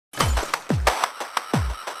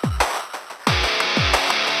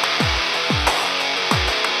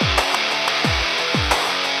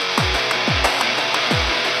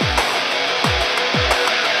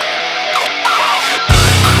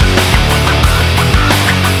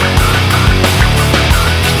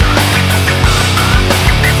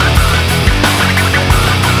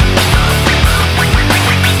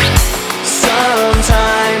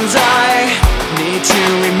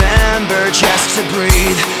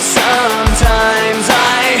Sometimes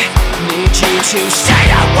I need you to stay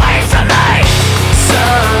away from me.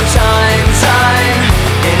 Sometimes I'm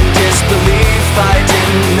in disbelief, I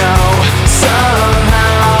didn't know.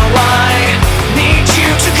 Somehow I need you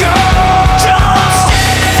to go. Don't stay.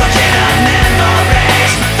 Forget our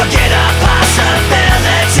memories, forget our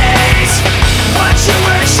possibilities. What you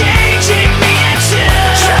were changing me into,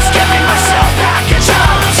 just giving myself back and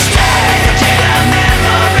don't stay. Forget our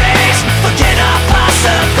memories, forget our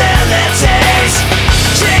possibilities.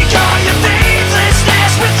 Take all your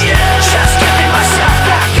faithlessness with you, just giving myself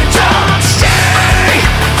back and don't stay.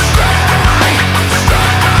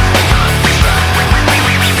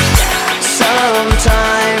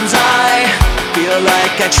 Sometimes I feel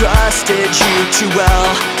like I trusted you too well.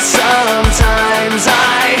 Sometimes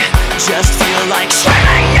I just feel like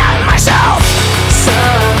screaming at myself.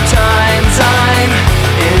 Sometimes I'm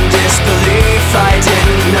in disbelief, I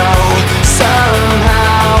didn't know.